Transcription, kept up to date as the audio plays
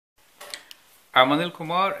I'm Anil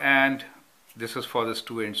Kumar, and this is for the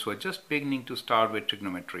students who are just beginning to start with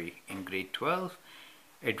trigonometry in grade 12,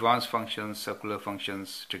 advanced functions, circular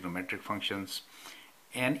functions, trigonometric functions,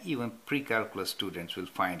 and even pre-calculus students will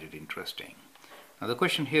find it interesting. Now the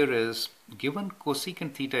question here is, given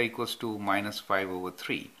cosecant theta equals to minus 5 over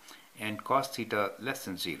 3 and cos theta less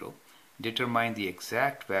than 0, determine the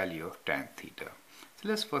exact value of tan theta. So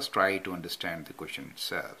let's first try to understand the question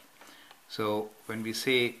itself. So when we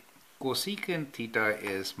say cosecant theta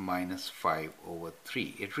is minus 5 over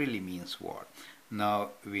 3, it really means what? Now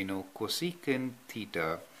we know cosecant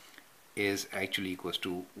theta is actually equals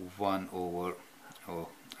to 1 over,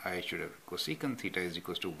 cosecant theta is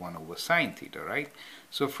equals to 1 over sine theta, right?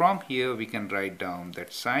 So from here we can write down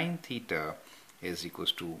that sine theta is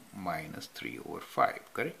equals to minus 3 over 5,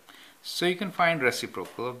 correct? So you can find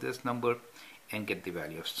reciprocal of this number and get the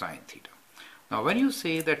value of sine theta. Now when you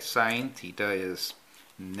say that sine theta is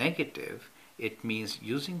negative, it means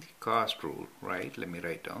using the cos rule, right? Let me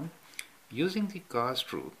write down. Using the cos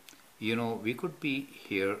rule, we could be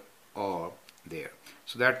here or there.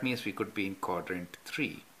 So that means we could be in quadrant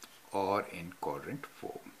 3 or in quadrant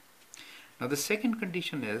 4. Now the second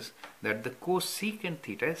condition is that the cosecant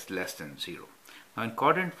theta is less than 0. Now in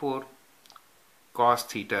quadrant 4,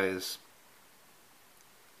 cosine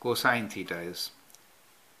theta is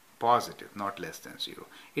positive, not less than 0.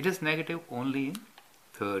 It is negative only in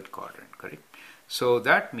third quadrant, correct? So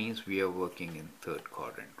that means we are working in third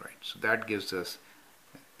quadrant, right? So that gives us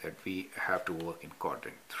that we have to work in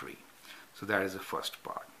quadrant 3. So that is the first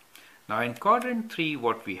part. Now in quadrant 3,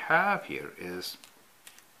 what we have here is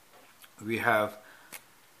we have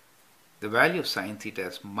the value of sine theta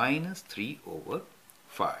as minus 3 over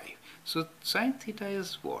 5. So sine theta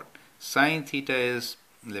is what? Sine theta is,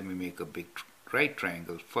 let me make a big right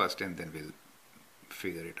triangle first and then we'll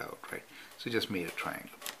figure it out, right? So just made a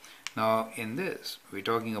triangle. Now in this we're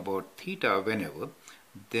talking about theta whenever,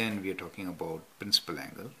 then we are talking about principal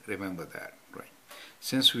angle. Remember that, right?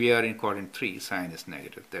 Since we are in quadrant 3, sine is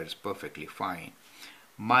negative, that is perfectly fine.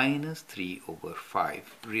 Minus 3 over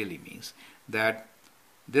 5 really means that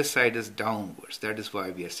this side is downwards. That is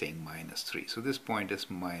why we are saying minus 3. So this point is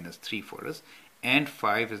minus 3 for us, and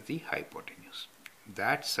 5 is the hypotenuse.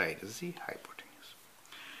 That side is the hypotenuse.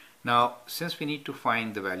 Now, since we need to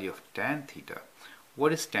find the value of tan theta,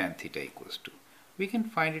 what is tan theta equals to? We can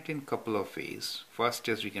find it in a couple of ways. First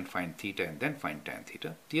is we can find theta and then find tan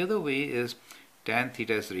theta. The other way is tan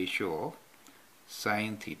theta is ratio of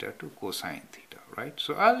sine theta to cosine theta, right?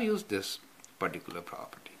 So I'll use this particular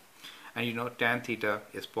property. And tan theta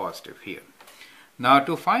is positive here. Now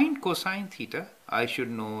to find cosine theta, I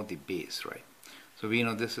should know the base, right? So we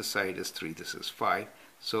know this side is 3, this is 5.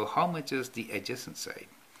 So how much is the adjacent side?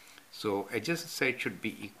 So adjacent side should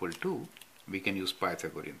be equal to, we can use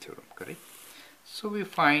Pythagorean theorem, correct? So we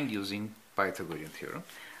find using Pythagorean theorem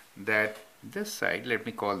that this side, let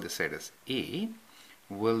me call this side as A,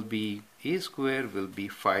 will be A square will be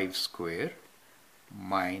 5 square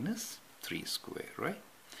minus 3 square, right?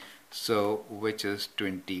 So which is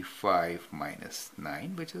 25 minus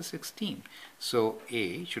 9, which is 16. So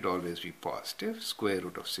A should always be positive, square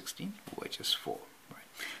root of 16, which is 4, right?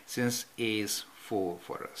 Since A is 4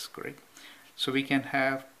 for us, correct? So we can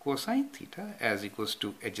have cosine theta as equals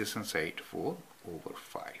to adjacent side 4 over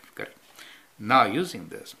 5, correct? Now using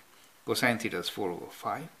this, cosine theta is 4 over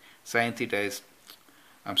 5, sine theta is,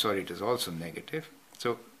 it is also negative.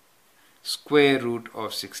 So square root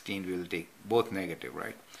of 16 will take both negative,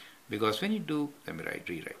 right? Because when you do, let me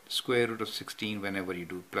rewrite, square root of 16 whenever you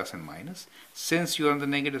do plus and minus, since you are on the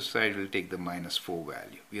negative side, we'll take the minus 4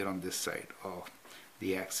 value. We are on this side of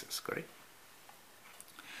the axis, correct?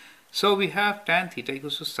 So we have tan theta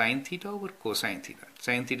equals to sine theta over cosine theta.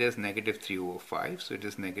 Sine theta is negative 3 over 5, so it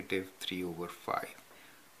is negative 3 over 5.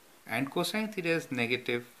 And cosine theta is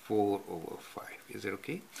negative 4 over 5. Is it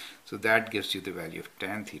okay? So that gives you the value of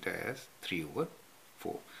tan theta as 3 over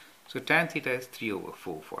 4. So tan theta is 3 over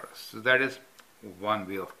 4 for us. So that is one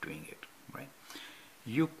way of doing it, right?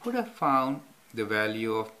 You could have found the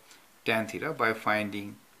value of tan theta by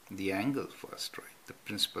finding the angle first, right? The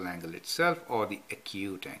principal angle itself or the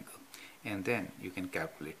acute angle. And then you can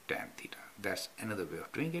calculate tan theta. That's another way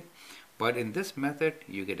of doing it. But in this method,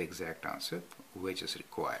 you get exact answer, which is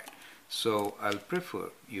required. So I'll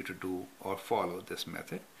prefer you to do or follow this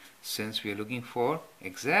method since we are looking for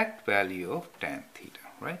exact value of tan theta,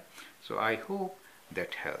 right? So I hope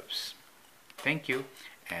that helps. Thank you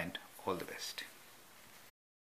and all the best.